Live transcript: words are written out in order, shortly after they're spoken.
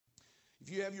If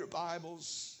you have your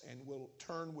Bibles and will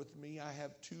turn with me, I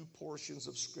have two portions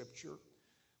of Scripture.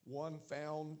 One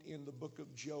found in the book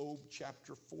of Job,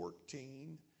 chapter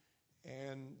 14,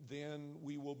 and then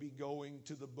we will be going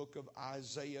to the book of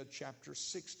Isaiah, chapter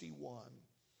 61.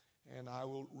 And I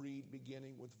will read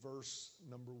beginning with verse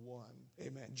number 1.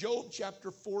 Amen. Job chapter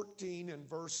 14 and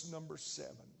verse number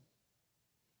 7.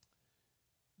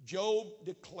 Job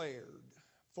declared,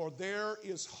 "For there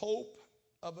is hope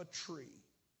of a tree,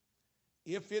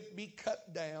 if it be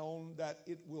cut down, that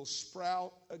it will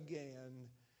sprout again,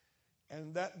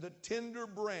 and that the tender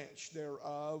branch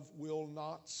thereof will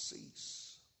not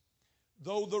cease.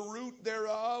 Though the root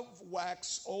thereof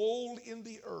wax old in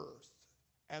the earth,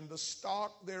 and the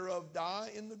stalk thereof die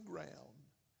in the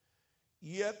ground,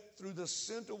 yet through the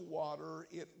scent of water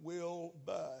it will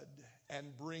bud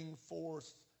and bring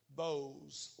forth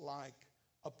boughs like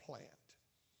a plant."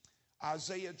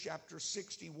 Isaiah chapter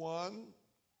 61,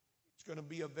 it's going to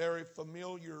be a very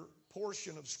familiar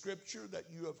portion of Scripture that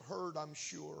you have heard, I'm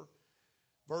sure.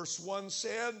 Verse 1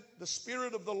 said, "The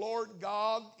Spirit of the Lord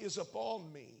God is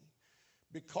upon me,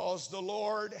 because the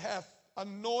Lord hath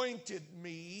anointed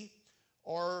me,"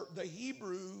 or the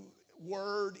Hebrew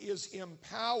word is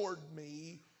empowered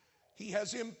me. "He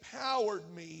has empowered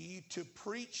me to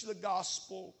preach the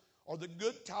gospel," or the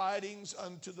good tidings,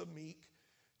 "unto the meek.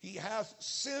 He hath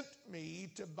sent me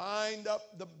to bind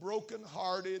up the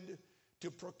brokenhearted,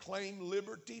 to proclaim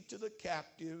liberty to the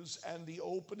captives, and the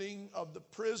opening of the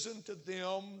prison to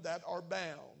them that are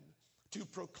bound, to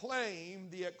proclaim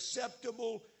the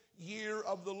acceptable year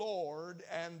of the Lord,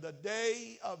 and the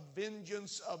day of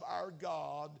vengeance of our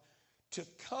God, to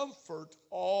comfort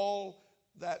all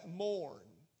that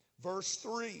mourn." Verse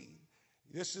 3,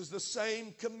 this is the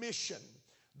same commission.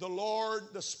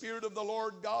 The Spirit of the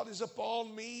Lord God is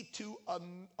upon me to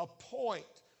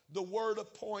appoint. The word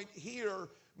appoint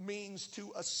here means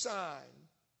to assign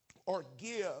or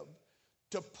give,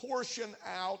 to portion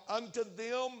out unto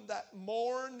them that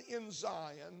mourn in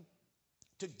Zion,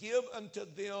 to give unto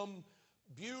them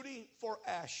beauty for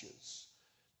ashes,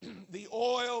 the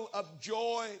oil of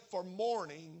joy for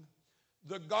mourning,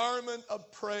 the garment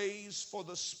of praise for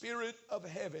the spirit of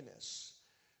heaviness,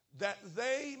 that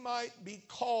they might be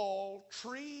called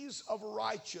trees of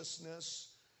righteousness,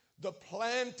 the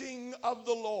planting of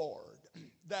the Lord,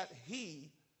 that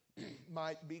he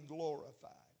might be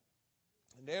glorified.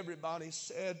 And everybody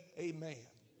said amen.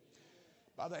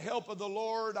 By the help of the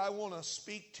Lord, I want to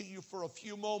speak to you for a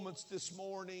few moments this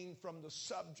morning from the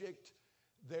subject,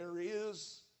 there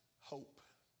is hope.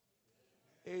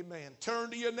 Amen.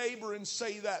 Turn to your neighbor and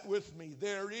say that with me.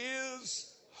 There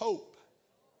is hope.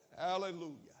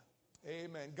 Hallelujah.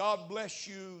 Amen. God bless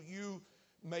you. You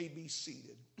may be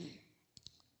seated.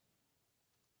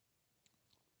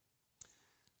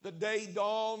 The day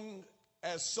dawned,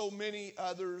 as so many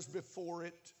others before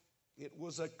it. It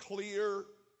was a clear,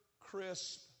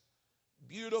 crisp,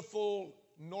 beautiful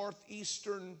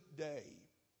northeastern day.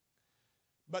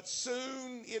 But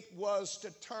soon it was to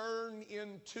turn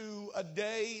into a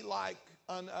day like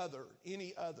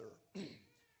any other.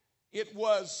 It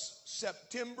was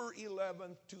September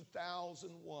 11th,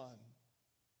 2001.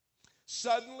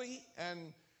 Suddenly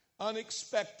and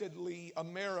unexpectedly,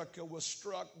 America was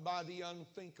struck by the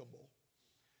unthinkable.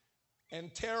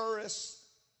 And terrorists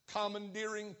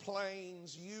commandeering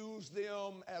planes used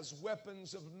them as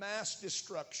weapons of mass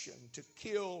destruction to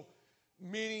kill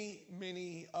many,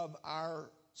 many of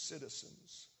our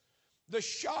citizens. The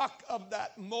shock of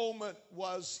that moment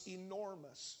was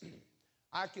enormous.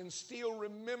 I can still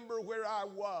remember where I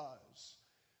was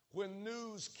when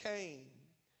news came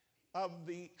of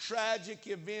the tragic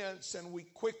events, and we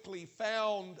quickly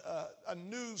found a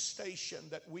news station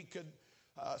that we could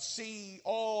see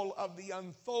all of the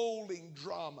unfolding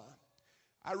drama.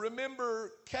 I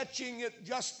remember catching it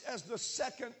just as the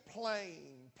second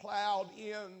plane plowed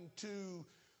into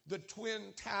the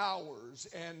Twin Towers,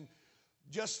 and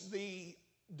just the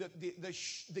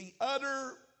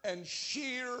utter and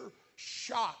sheer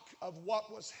shock of what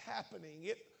was happening.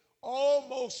 It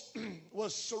almost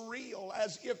was surreal,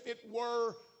 as if it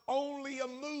were only a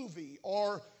movie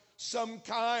or some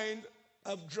kind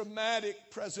of dramatic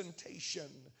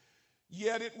presentation.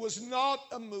 Yet it was not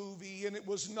a movie, and it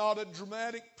was not a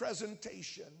dramatic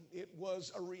presentation. It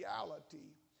was a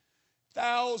reality.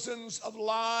 Thousands of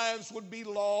lives would be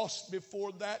lost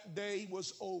before that day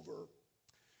was over.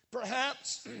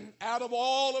 Perhaps out of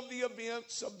all of the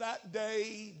events of that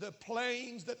day, the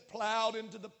planes that plowed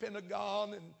into the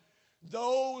Pentagon and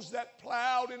those that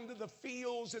plowed into the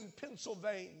fields in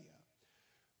Pennsylvania,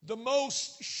 the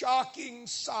most shocking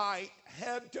sight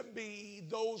had to be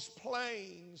those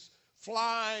planes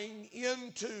flying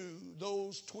into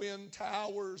those twin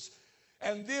towers,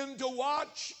 and then to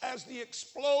watch as the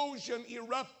explosion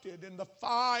erupted and the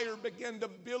fire began to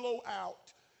billow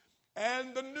out,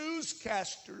 and the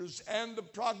newscasters and the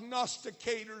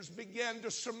prognosticators began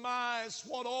to surmise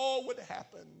what all would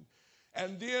happen.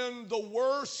 And then the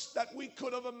worst that we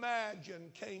could have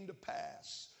imagined came to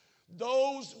pass.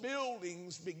 Those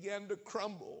buildings began to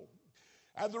crumble,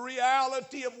 and the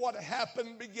reality of what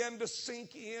happened began to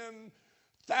sink in.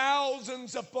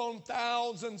 Thousands upon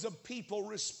thousands of people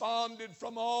responded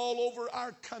from all over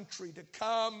our country to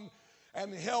come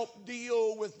and help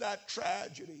deal with that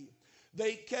tragedy.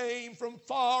 They came from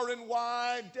far and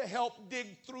wide to help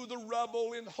dig through the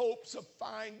rubble in hopes of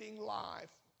finding life.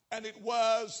 And it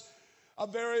was a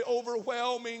very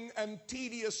overwhelming and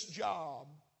tedious job.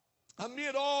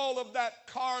 Amid all of that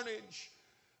carnage,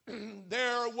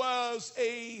 there was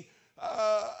a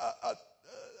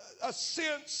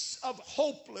sense of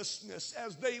hopelessness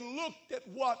as they looked at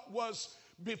what was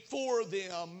before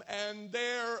them. And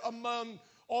there among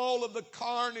all of the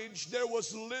carnage, there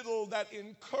was little that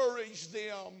encouraged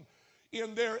them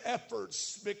in their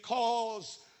efforts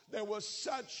because there was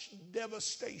such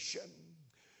devastation.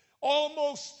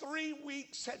 Almost 3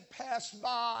 weeks had passed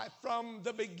by from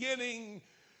the beginning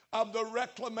of the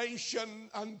reclamation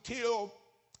until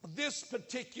this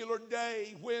particular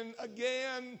day, when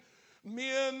again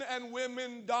men and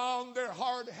women donned their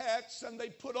hard hats and they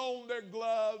put on their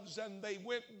gloves and they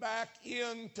went back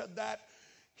into that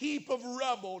heap of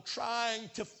rubble trying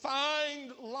to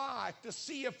find life, to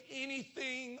see if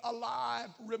anything alive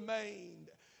remained.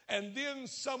 And then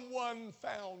someone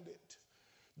found it.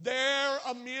 There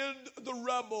amid the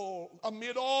rubble,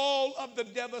 amid all of the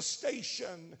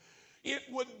devastation, it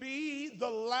would be the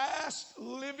last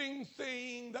living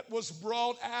thing that was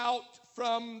brought out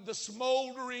from the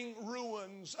smoldering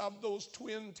ruins of those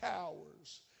twin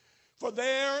towers. For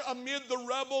there, amid the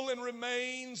rubble and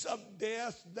remains of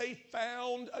death, they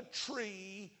found a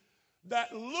tree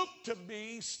that looked to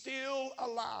be still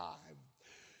alive.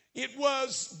 It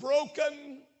was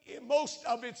broken. Most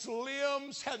of its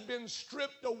limbs had been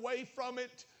stripped away from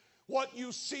it. What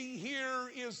you see here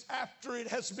is after it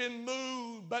has been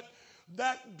moved, but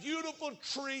that beautiful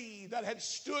tree that had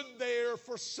stood there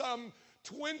for some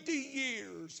 20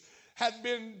 years had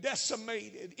been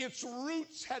decimated. Its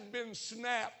roots had been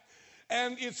snapped,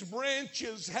 and its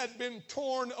branches had been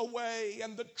torn away,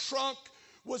 and the trunk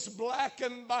was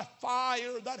blackened by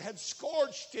fire that had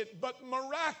scorched it. But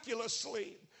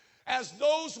miraculously, as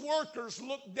those workers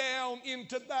looked down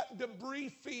into that debris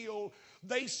field,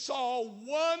 they saw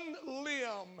one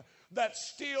limb that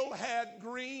still had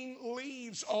green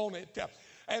leaves on it.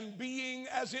 And being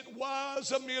as it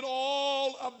was amid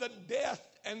all of the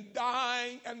death and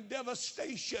dying and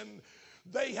devastation,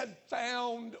 they had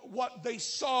found what they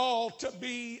saw to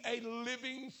be a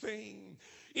living thing.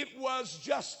 It was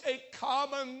just a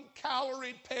common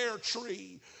calorie pear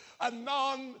tree, a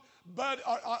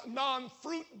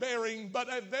non-fruit bearing, but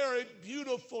a very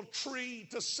beautiful tree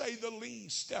to say the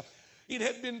least. It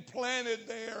had been planted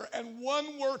there, and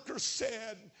one worker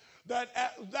said that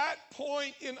at that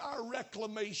point in our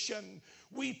reclamation,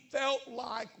 we felt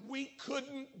like we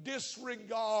couldn't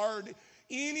disregard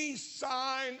any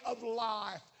sign of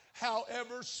life,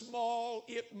 however small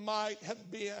it might have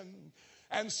been.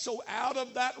 And so out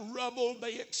of that rubble,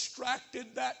 they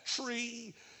extracted that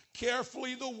tree.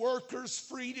 Carefully, the workers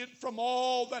freed it from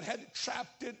all that had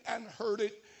trapped it and hurt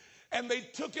it. And they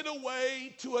took it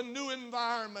away to a new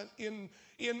environment in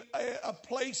a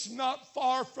place not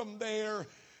far from there.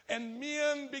 And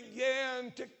men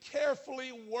began to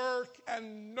carefully work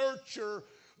and nurture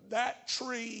that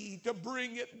tree to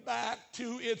bring it back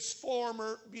to its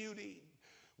former beauty.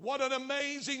 What an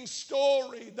amazing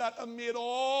story that amid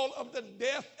all of the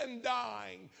death and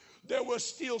dying, there was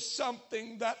still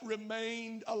something that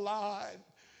remained alive.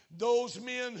 Those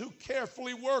men who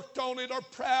carefully worked on it are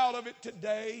proud of it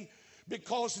today,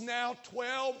 because now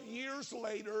 12 years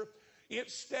later, it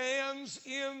stands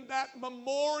in that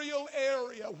memorial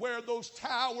area where those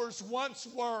towers once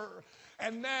were.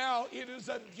 And now it is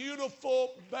a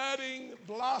beautiful, budding,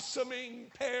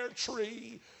 blossoming pear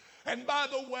tree. And by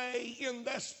the way, in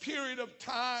this period of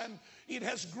time, it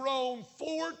has grown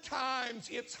 4 times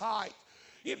its height.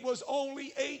 It was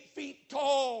only 8 feet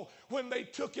tall when they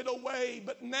took it away,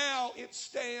 but now it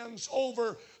stands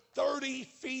over 30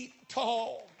 feet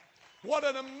tall. What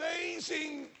an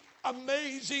amazing,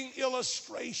 amazing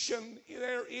illustration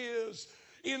there is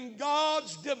in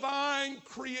God's divine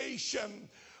creation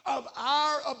of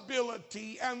our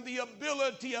ability and the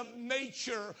ability of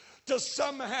nature to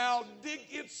somehow dig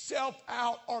itself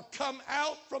out or come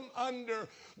out from under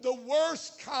the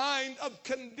worst kind of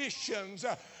conditions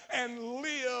and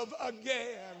live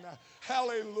again.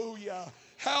 Hallelujah,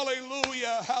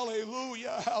 hallelujah,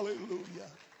 hallelujah, hallelujah.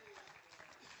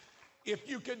 If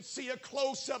you could see a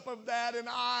close-up of that, and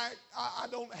I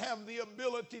don't have the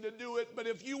ability to do it, but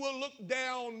if you will look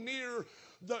down near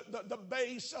the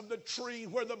base of the tree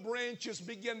where the branches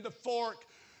begin to fork,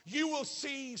 you will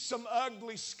see some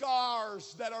ugly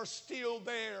scars that are still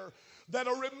there, that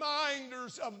are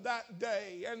reminders of that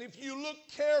day. And if you look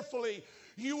carefully,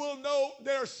 you will note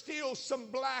there's still some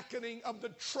blackening of the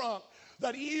trunk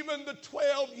that even the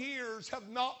 12 years have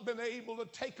not been able to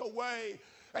take away.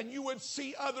 And you would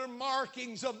see other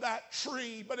markings of that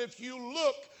tree. But if you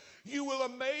look, you will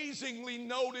amazingly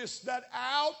notice that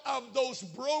out of those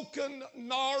broken,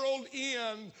 gnarled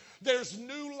ends, there's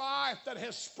new life that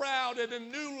has sprouted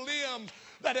and new limbs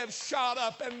that have shot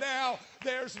up. And now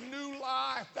there's new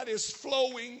life that is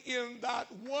flowing in that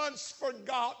once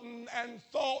forgotten and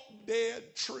thought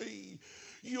dead tree.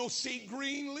 You'll see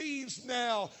green leaves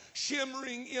now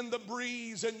shimmering in the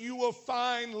breeze, and you will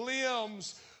find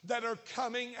limbs that are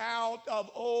coming out of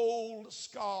old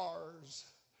scars.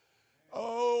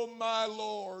 Oh, my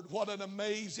Lord, what an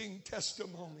amazing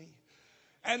testimony.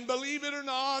 And believe it or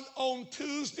not, on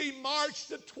Tuesday, March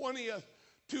the 20th,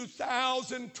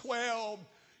 2012,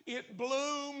 it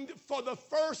bloomed for the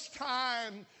first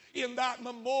time in that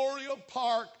memorial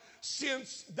park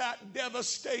since that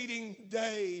devastating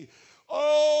day.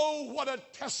 Oh, what a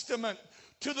testament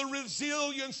to the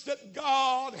resilience that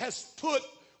God has put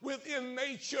within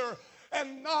nature,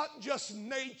 and not just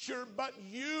nature, but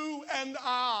you and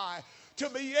I, to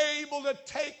be able to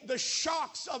take the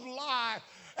shocks of life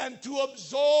and to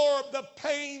absorb the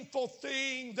painful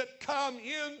things that come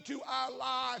into our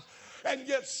life, and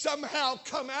yet somehow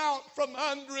come out from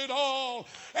under it all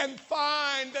and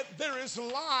find that there is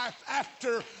life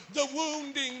after the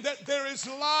wounding, that there is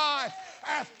life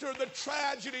after the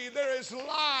tragedy, there is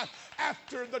life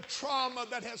after the trauma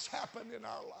that has happened in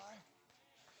our life.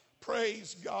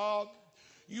 Praise God.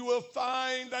 You will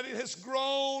find that it has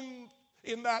grown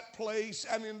in that place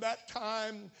and in that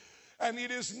time, and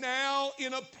it is now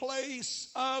in a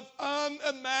place of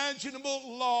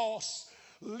unimaginable loss,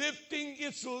 lifting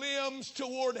its limbs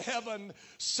toward heaven,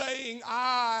 saying,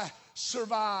 I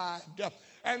survived.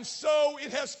 And so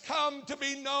it has come to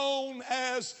be known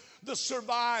as the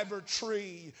survivor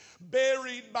tree,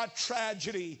 buried by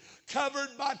tragedy, covered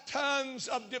by tons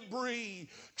of debris,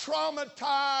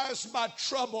 traumatized by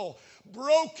trouble,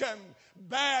 broken,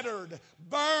 battered,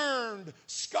 burned,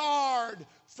 scarred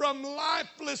from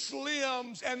lifeless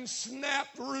limbs and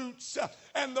snapped roots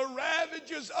and the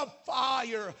ravages of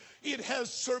fire. It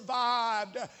has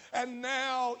survived, and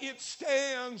now it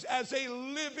stands as a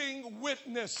living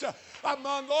witness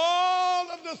among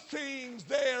all of the things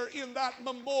there in that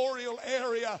memorial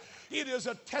area. It is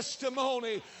a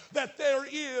testimony that there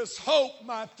is hope,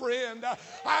 my friend.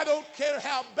 I don't care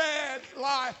how bad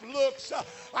life looks.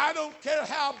 I don't care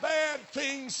how bad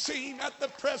things seem at the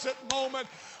present moment.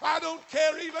 I don't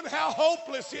care even how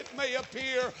hopeless it may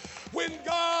appear. When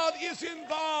God is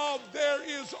involved, there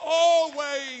is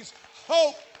always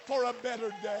hope for a better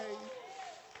day.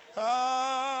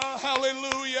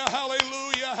 Hallelujah,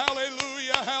 hallelujah,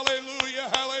 hallelujah, hallelujah,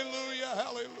 hallelujah,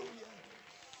 hallelujah.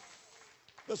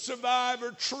 The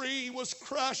survivor tree was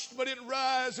crushed, but it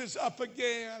rises up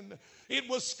again. It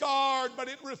was scarred, but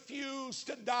it refused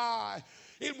to die.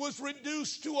 It was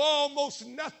reduced to almost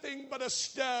nothing but a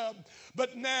stub,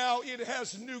 but now it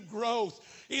has new growth.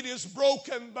 It is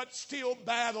broken, but still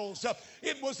battles.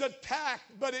 It was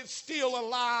attacked, but it's still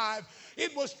alive.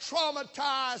 It was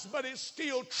traumatized, but it's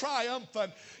still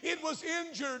triumphant. It was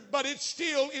injured, but it's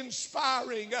still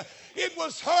inspiring. It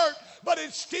was hurt, but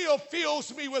it still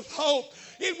fills me with hope.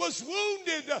 It was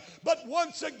wounded, but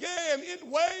once again it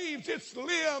waves its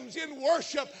limbs in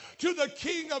worship to the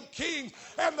King of Kings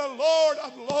and the Lord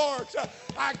of Lords.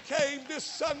 I came this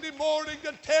Sunday morning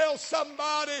to tell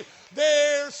somebody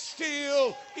there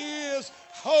still is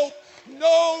hope,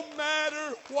 no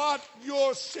matter what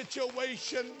your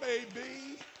situation may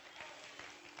be.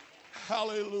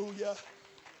 Hallelujah.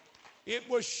 It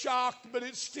was shocked, but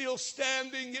it's still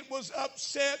standing. It was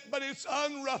upset, but it's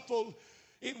unruffled.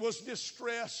 It was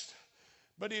distressed,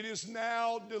 but it is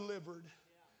now delivered.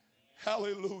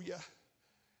 Hallelujah.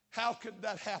 How could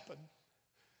that happen?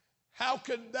 How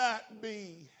could that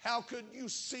be? How could you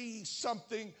see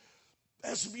something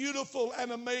as beautiful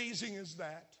and amazing as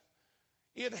that?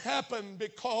 It happened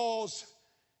because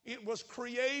it was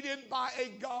created by a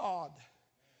God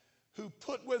who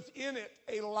put within it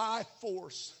a life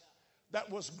force that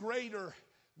was greater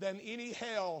than any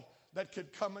hell that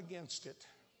could come against it.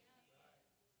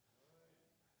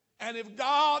 And if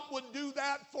God would do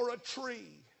that for a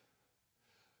tree,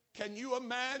 can you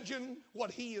imagine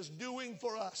what He is doing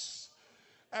for us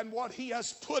and what He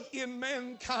has put in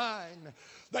mankind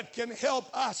that can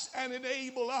help us and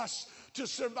enable us to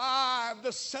survive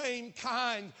the same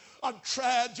kind of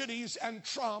tragedies and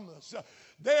traumas?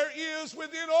 There is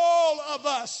within all of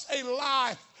us a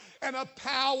life and a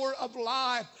power of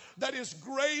life that is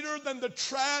greater than the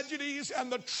tragedies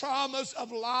and the traumas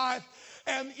of life.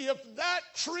 And if that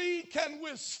tree can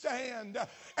withstand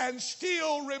and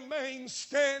still remain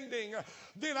standing,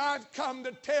 then I've come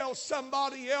to tell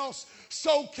somebody else,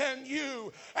 so can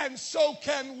you and so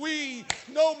can we.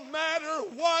 No matter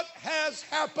what has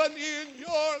happened in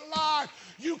your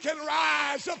life, you can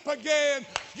rise up again.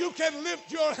 You can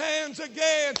lift your hands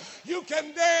again. You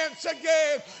can dance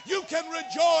again. You can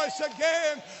rejoice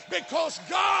again, because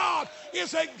God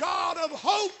is a God of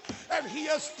hope, and He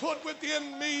has put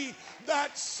within me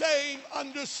that same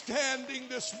understanding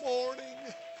this morning.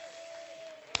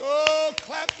 Oh,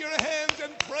 clap your hands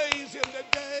and praise Him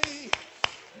today.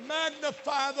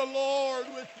 Magnify the Lord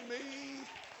with me.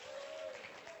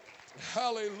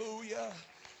 Hallelujah.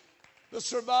 The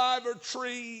survivor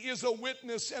tree is a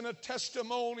witness and a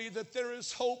testimony that there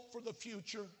is hope for the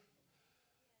future.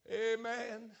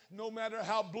 Amen. No matter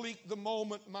how bleak the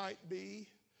moment might be.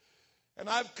 And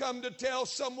I've come to tell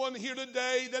someone here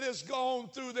today that has gone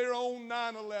through their own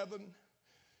 9/11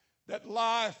 that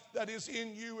life that is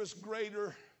in you is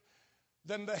greater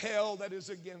than the hell that is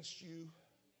against you.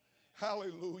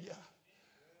 Hallelujah.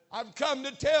 I've come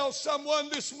to tell someone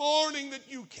this morning that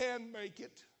you can make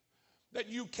it, that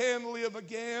you can live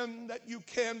again, that you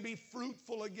can be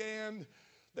fruitful again,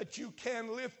 that you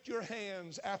can lift your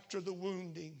hands after the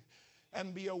wounding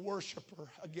and be a worshiper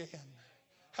again.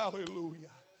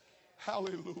 Hallelujah.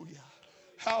 Hallelujah.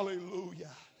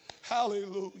 Hallelujah.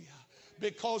 Hallelujah.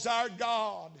 Because our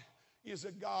God is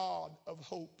a God of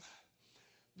hope.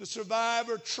 The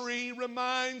survivor tree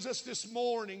reminds us this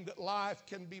morning that life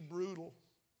can be brutal.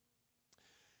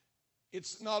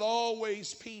 It's not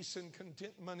always peace and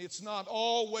contentment. It's not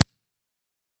always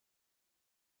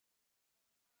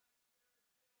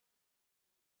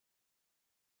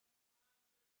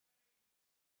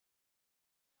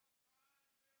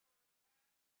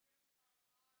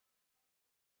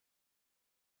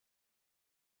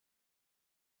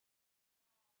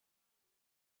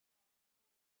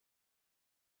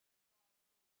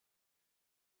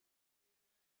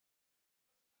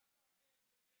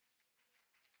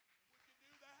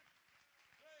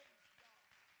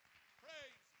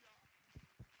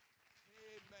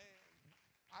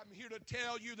I'm here to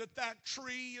tell you that that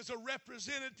tree is a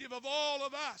representative of all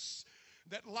of us,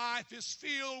 that life is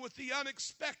filled with the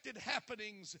unexpected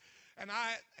happenings,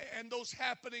 and those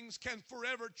happenings can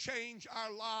forever change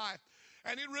our life.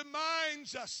 And it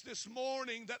reminds us this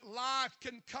morning that life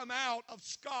can come out of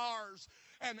scars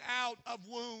and out of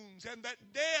wounds, and that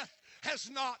death has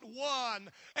not won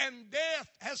and death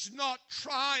has not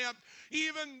triumphed.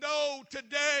 Even though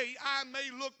today I may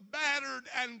look battered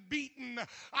and beaten,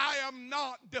 I am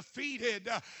not defeated,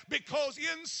 because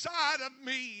inside of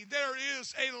me there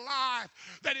is a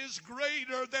life that is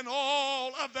greater than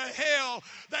all of the hell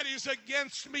that is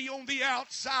against me on the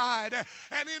outside.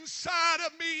 And inside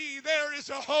of me there is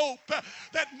a hope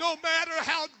that no matter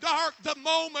how dark the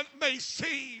moment may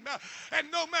seem,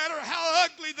 and no matter how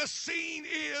ugly the scene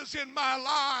is in my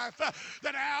life,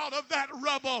 that out of that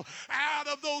rubble, out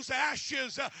of those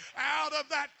ashes, out of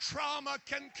that trauma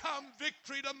can come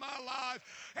victory to my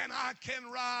life, and I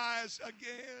can rise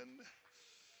again.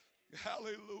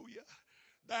 Hallelujah.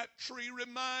 That tree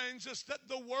reminds us that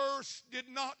the worst did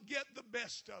not get the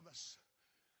best of us.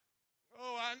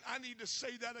 Oh, I need to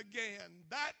say that again.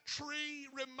 That tree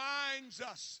reminds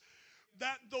us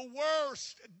that the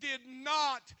worst did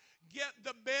not get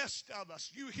the best of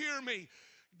us. You hear me?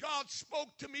 God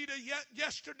spoke to me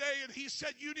yesterday, and He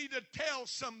said, you need to tell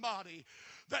somebody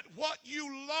that what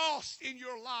you lost in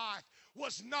your life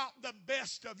was not the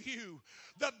best of you.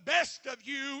 The best of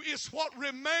you is what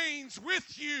remains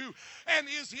with you and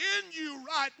is in you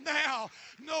right now,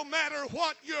 no matter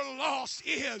what your loss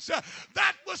is.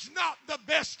 That was not the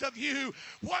best of you.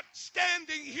 What's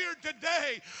standing here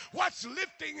today, what's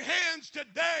lifting hands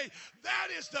today, that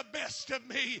is the best of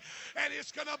me. And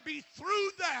it's going to be through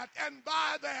that and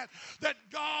by that that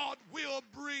God will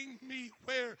bring me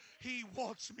where He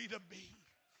wants me to be.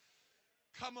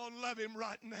 Come on, love Him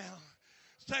right now.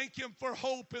 Thank Him for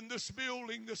hope in this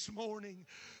building this morning.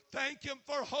 Thank Him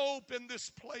for hope in this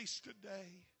place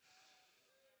today.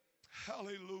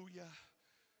 Hallelujah.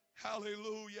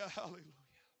 Hallelujah, hallelujah.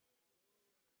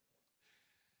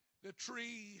 The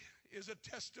tree is a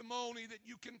testimony that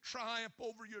you can triumph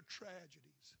over your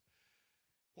tragedies.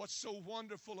 What's so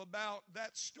wonderful about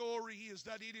that story is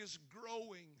that it is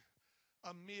growing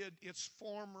amid its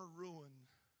former ruin.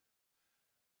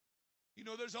 You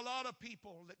know, there's a lot of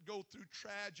people that go through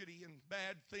tragedy and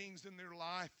bad things in their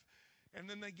life, and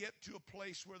then they get to a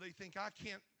place where they think, I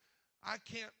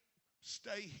can't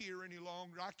stay here any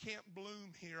longer. I can't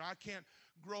bloom here. I can't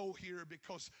grow here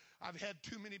because I've had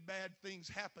too many bad things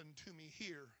happen to me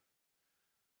here.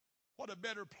 What a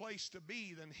better place to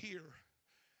be than here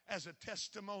as a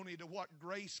testimony to what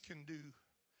grace can do.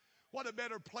 What a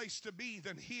better place to be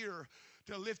than here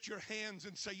to lift your hands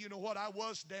and say, you know what, I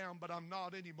was down, but I'm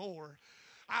not anymore.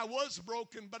 I was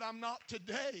broken, but I'm not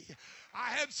today. I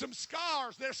had some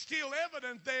scars. They're still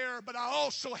evident there, but I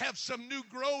also have some new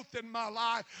growth in my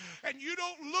life. And you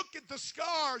don't look at the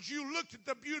scars. You look at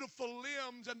the beautiful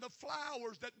limbs and the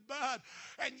flowers that bud.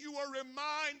 And you are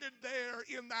reminded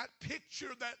there in that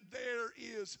picture that there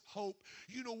is hope.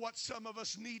 You know what some of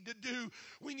us need to do?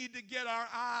 We need to get our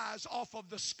eyes off of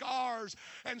the scars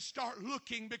and start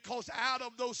looking, because out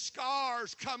of those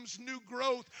scars comes new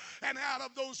growth, and out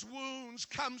of those wounds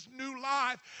comes new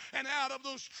life, and out of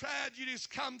those tragedies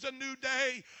comes a new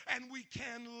day, and we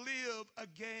can live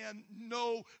again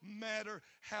no matter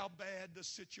how bad the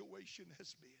situation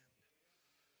has been.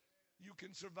 You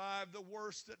can survive the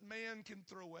worst that man can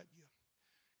throw at you.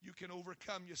 You can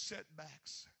overcome your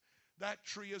setbacks. That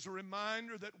tree is a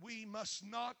reminder that we must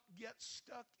not get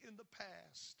stuck in the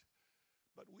past,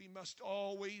 but we must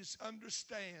always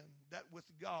understand that with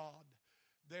God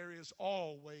there is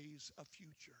always a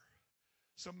future.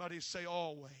 Somebody say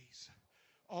always.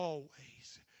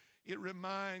 Always. It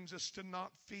reminds us to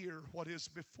not fear what is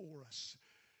before us,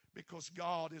 because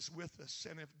God is with us.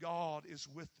 And if God is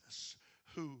with us,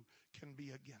 who can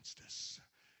be against us?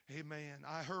 Amen.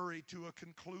 I hurry to a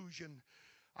conclusion.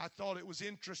 I thought it was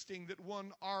interesting that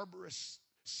one arborist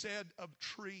said of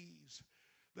trees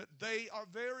that they are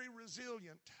very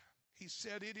resilient. He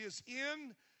said it is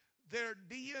in their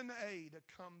DNA to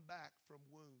come back from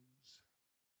wounds.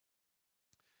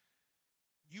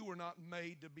 You were not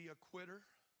made to be a quitter.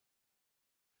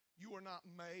 You were not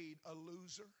made a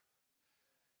loser.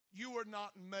 You were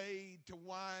not made to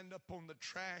wind up on the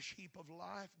trash heap of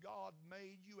life. God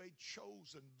made you a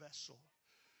chosen vessel.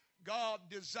 God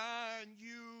designed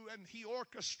you and He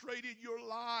orchestrated your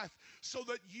life so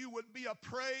that you would be a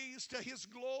praise to His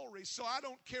glory. So I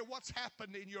don't care what's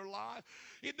happened in your life.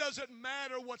 It doesn't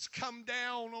matter what's come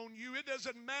down on you. It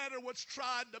doesn't matter what's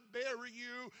tried to bury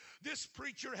you. This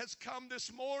preacher has come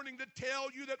this morning to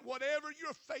tell you that whatever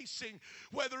you're facing,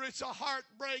 whether it's a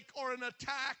heartbreak or an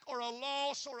attack or a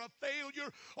loss or a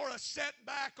failure or a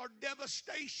setback or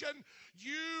devastation,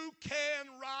 you can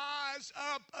rise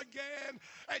up again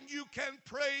and you can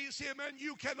praise Him and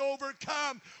you can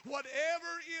overcome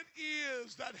whatever it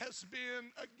is that has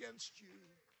been against you.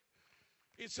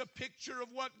 It's a picture of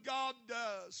what God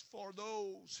does for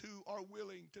those who are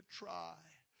willing to try.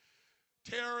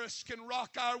 Terrorists can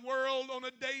rock our world on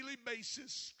a daily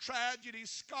basis. Tragedies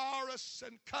scar us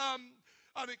and come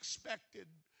unexpected.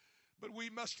 But we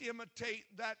must imitate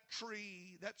that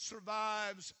tree that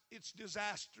survives its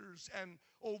disasters and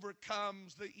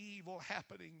overcomes the evil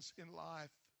happenings in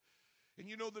life. And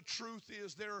you know, the truth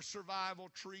is there are survival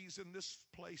trees in this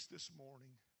place this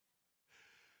morning.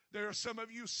 There are some of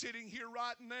you sitting here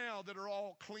right now that are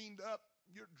all cleaned up.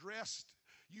 You're dressed.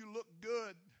 You look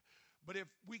good. But if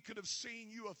we could have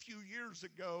seen you a few years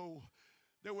ago,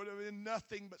 there would have been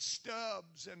nothing but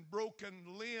stubs and broken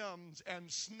limbs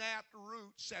and snapped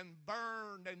roots and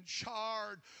burned and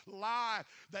charred life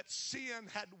that sin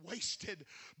had wasted.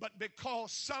 But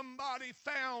because somebody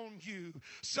found you,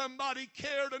 somebody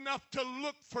cared enough to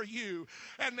look for you,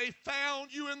 and they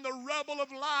found you in the rubble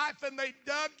of life, and they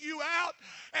dug you out,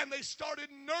 and they started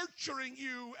nurturing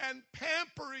you and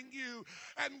pampering you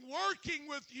and working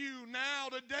with you. Now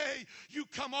today, you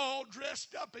come all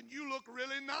dressed up and you look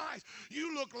really nice.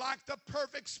 You look like the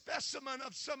perfect specimen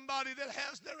of somebody that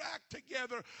has their act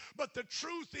together. But the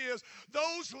truth is,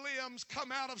 those limbs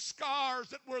come out of scars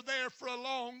that were there for a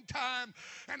long time.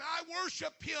 And I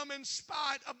worship Him in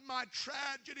spite of my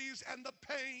tragedies and the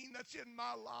pain that's in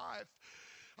my life.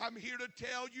 I'm here to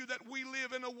tell you that we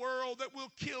live in a world that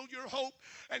will kill your hope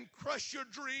and crush your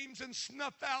dreams and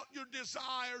snuff out your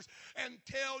desires and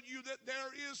tell you that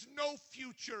there is no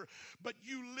future. But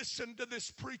you listen to this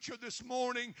preacher this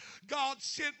morning. God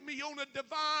sent me on a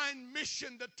divine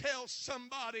mission to tell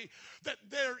somebody that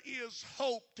there is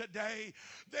hope today.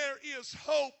 There is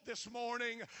hope this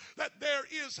morning. That there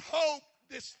is hope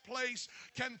this place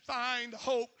can find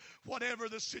hope, whatever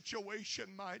the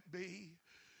situation might be.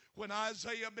 When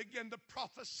Isaiah began to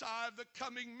prophesy of the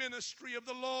coming ministry of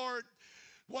the Lord,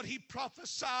 what he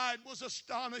prophesied was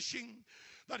astonishing.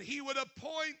 That he would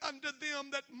appoint unto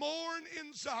them that mourn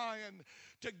in Zion,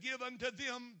 to give unto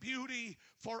them beauty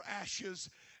for ashes,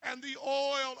 and the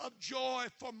oil of joy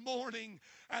for mourning,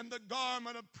 and the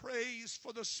garment of praise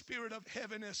for the spirit of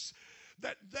heaviness,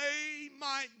 that they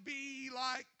might be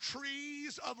like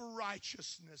trees of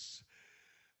righteousness,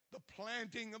 the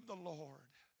planting of the Lord.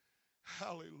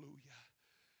 Hallelujah.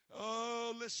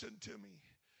 Oh, listen to me.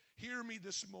 Hear me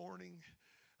this morning.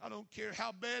 I don't care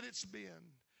how bad it's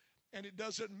been. And it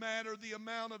doesn't matter the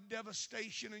amount of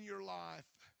devastation in your life.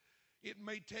 It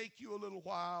may take you a little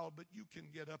while, but you can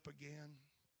get up again.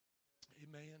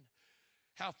 Amen.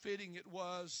 How fitting it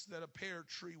was that a pear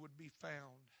tree would be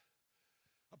found.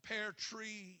 A pear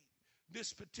tree,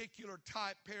 this particular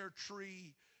type pear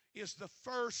tree, is the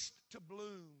first to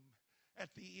bloom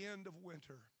at the end of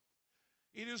winter.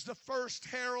 It is the first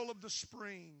herald of the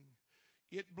spring.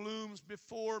 It blooms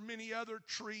before many other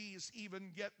trees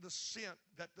even get the scent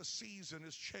that the season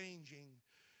is changing.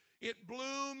 It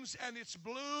blooms, and its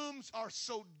blooms are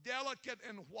so delicate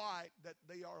and white that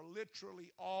they are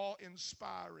literally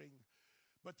awe-inspiring.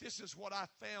 But this is what I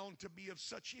found to be of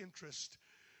such interest,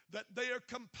 that they are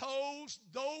composed,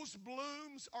 those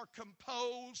blooms are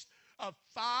composed of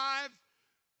 5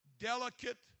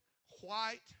 delicate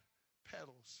white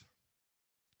petals.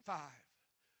 5,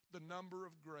 the number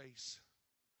of grace.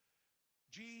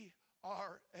 Grace.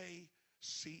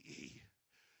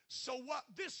 So what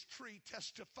this tree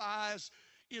testifies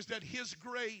is that His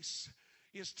grace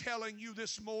is telling you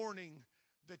this morning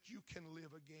that you can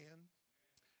live again.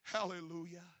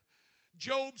 Hallelujah.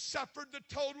 Job suffered the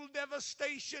total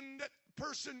devastation that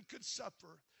person could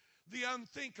suffer. The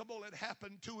unthinkable had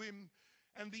happened to him,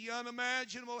 and the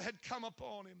unimaginable had come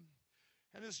upon him.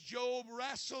 And as Job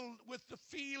wrestled with the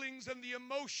feelings and the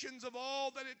emotions of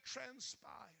all that had transpired,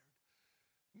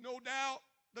 no doubt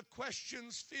the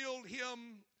questions filled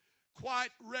him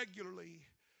quite regularly.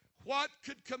 What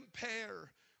could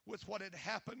compare with what had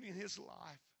happened in his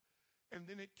life? And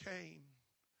then it came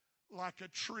like a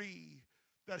tree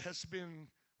that has been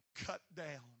cut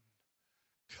down.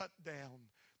 Cut down.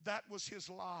 That was his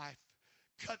life.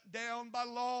 Cut down by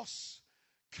loss.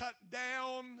 Cut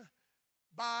down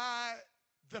by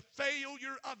the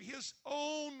failure of his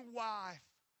own wife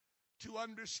to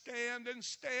understand and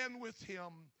stand with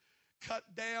him. Cut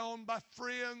down by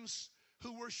friends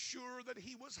who were sure that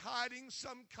he was hiding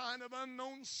some kind of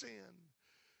unknown sin.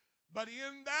 But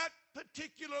in that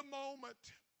particular moment,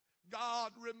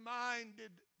 God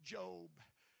reminded Job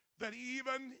that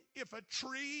even if a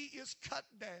tree is cut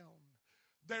down,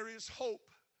 there is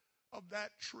hope of that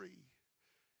tree,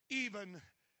 even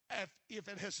if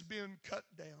it has been cut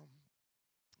down.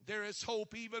 There is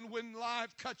hope even when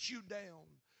life cuts you down.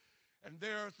 And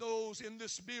there are those in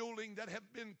this building that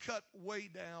have been cut way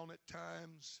down at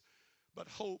times. But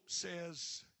hope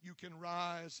says you can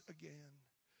rise again.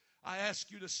 I ask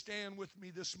you to stand with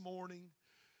me this morning.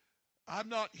 I'm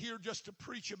not here just to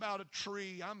preach about a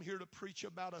tree. I'm here to preach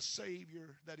about a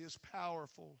Savior that is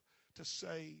powerful to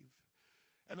save.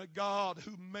 And a God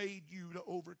who made you to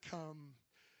overcome.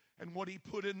 And what He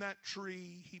put in that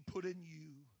tree, He put in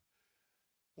you.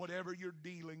 Whatever you're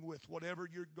dealing with, whatever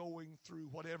you're going through,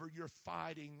 whatever you're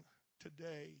fighting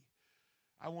today,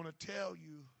 I want to tell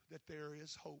you that there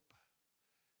is hope.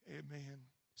 Amen.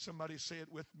 Somebody say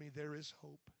it with me, there is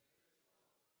hope.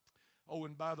 Oh,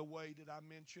 and by the way, did I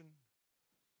mention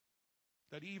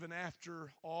that even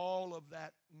after all of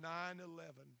that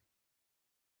 9/11,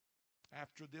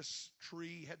 after this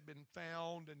tree had been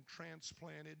found and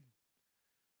transplanted,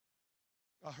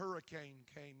 a hurricane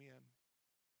came in.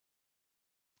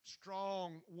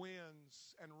 Strong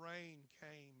winds and rain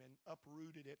came and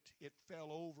uprooted it. It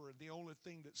fell over, and the only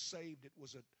thing that saved it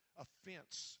was a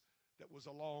fence that was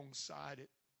alongside it.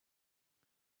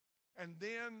 And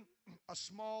then a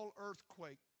small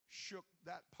earthquake shook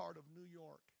that part of New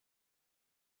York,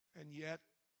 and yet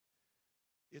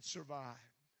it survived.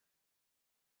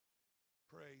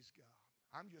 Praise God.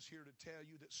 I'm just here to tell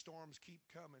you that storms keep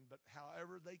coming, but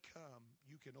however they come,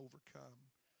 you can overcome.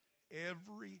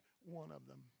 Every one of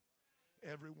them.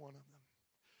 Every one of them.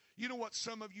 You know what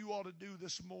some of you ought to do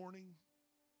this morning?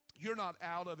 You're not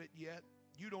out of it yet.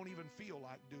 You don't even feel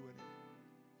like doing it.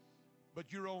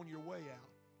 But you're on your way out.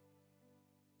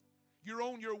 You're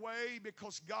on your way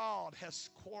because God has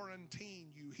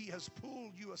quarantined you. He has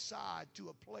pulled you aside to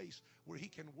a place where He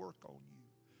can work on you.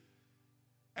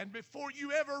 And before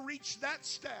you ever reach that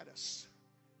status,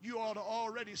 you ought to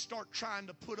already start trying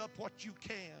to put up what you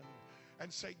can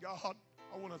and say, God,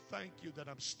 I want to thank you that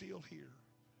I'm still here.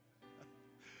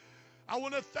 I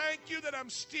want to thank you that I'm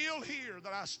still here,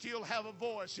 that I still have a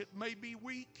voice. It may be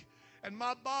weak and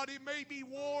my body may be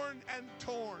worn and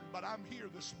torn, but I'm here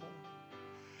this morning.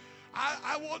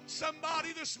 I want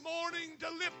somebody this morning to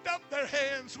lift up their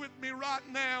hands with me right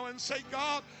now and say,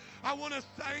 God, I want to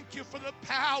thank you for the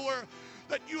power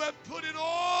that you have put in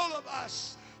all of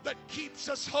us, that keeps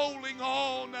us holding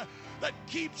on, that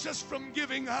keeps us from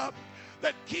giving up,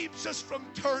 that keeps us from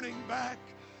turning back.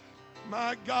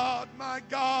 My God, my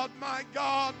God, my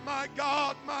God, my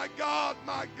God, my God,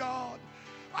 my God,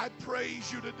 I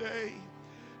praise you today.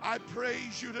 I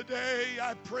praise you today.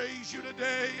 I praise you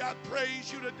today. I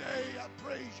praise you today. I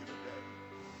praise you today.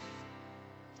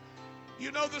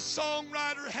 You know, the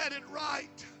songwriter had it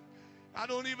right. I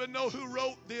don't even know who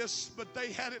wrote this, but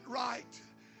they had it right.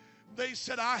 They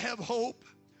said, I have hope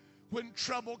when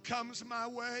trouble comes my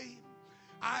way.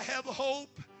 I have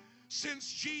hope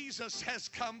since Jesus has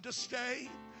come to stay.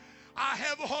 I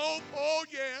have hope, oh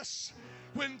yes,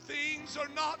 when things are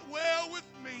not well with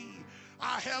me.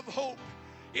 I have hope.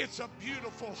 It's a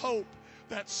beautiful hope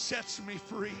that sets me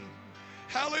free.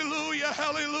 Hallelujah,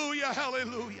 hallelujah,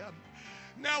 hallelujah.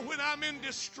 Now when I'm in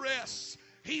distress,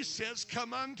 he says,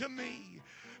 come unto me.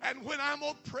 And when I'm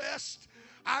oppressed,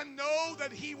 I know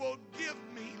that he will give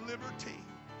me liberty.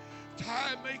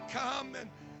 Time may come and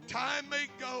time may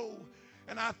go,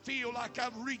 and I feel like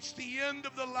I've reached the end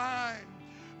of the line.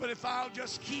 But if I'll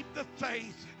just keep the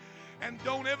faith and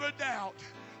don't ever doubt,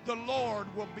 the Lord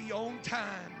will be on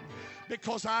time,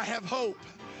 because I have hope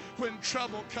when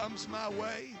trouble comes my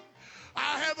way.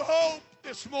 I have hope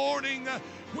this morning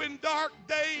when dark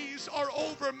days are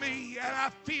over me and I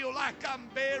feel like I'm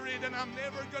buried and I'm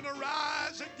never going to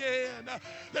rise again.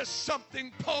 There's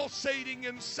something pulsating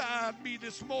inside me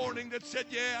this morning that said,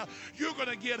 yeah, you're going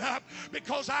to get up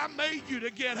because I made you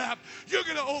to get up. You're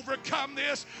going to overcome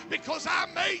this because I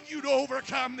made you to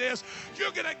overcome this.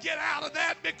 You're going to get out of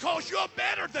that because you're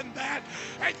better than that,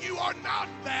 and you are not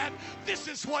that. This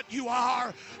is what you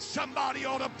are. Somebody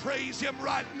ought to praise him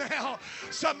right now.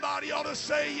 Somebody ought to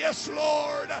say, yes,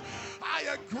 Lord, I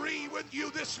agree with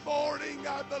you this morning.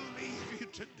 I believe you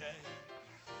today.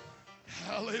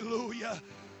 Hallelujah,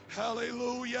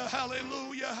 hallelujah,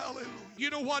 hallelujah, hallelujah. You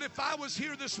know what? If I was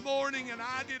here this morning and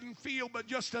I didn't feel but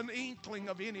just an inkling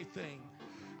of anything,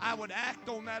 I would act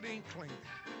on that inkling,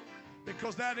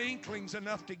 because that inkling's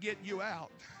enough to get you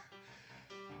out.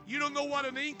 You don't know what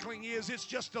an inkling is. It's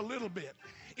just a little bit.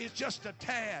 It's just a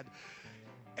tad.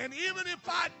 And even if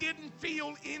I didn't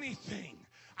feel anything,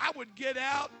 I would get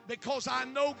out, because I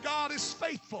know God is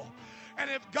faithful. And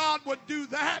if God would do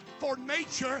that for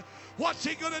nature, what's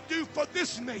he going to do for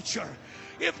this nature?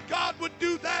 If God would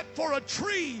do that for a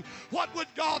tree, what would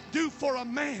God do for a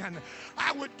man?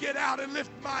 I would get out and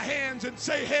lift my hands and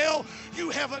say, hell,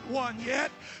 you haven't won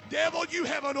yet. Devil, you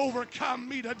haven't overcome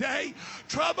me today.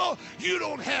 Trouble, you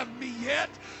don't have me yet.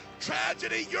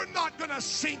 Tragedy, you're not going to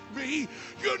sink me.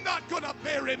 You're not going to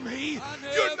bury me.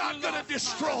 You're not going to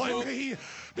destroy me,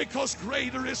 because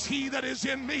greater is he that is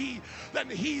in me than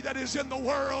he that is in the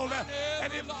world.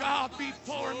 And if God be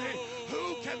for me,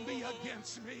 who can be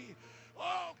against me?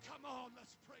 Oh, come on.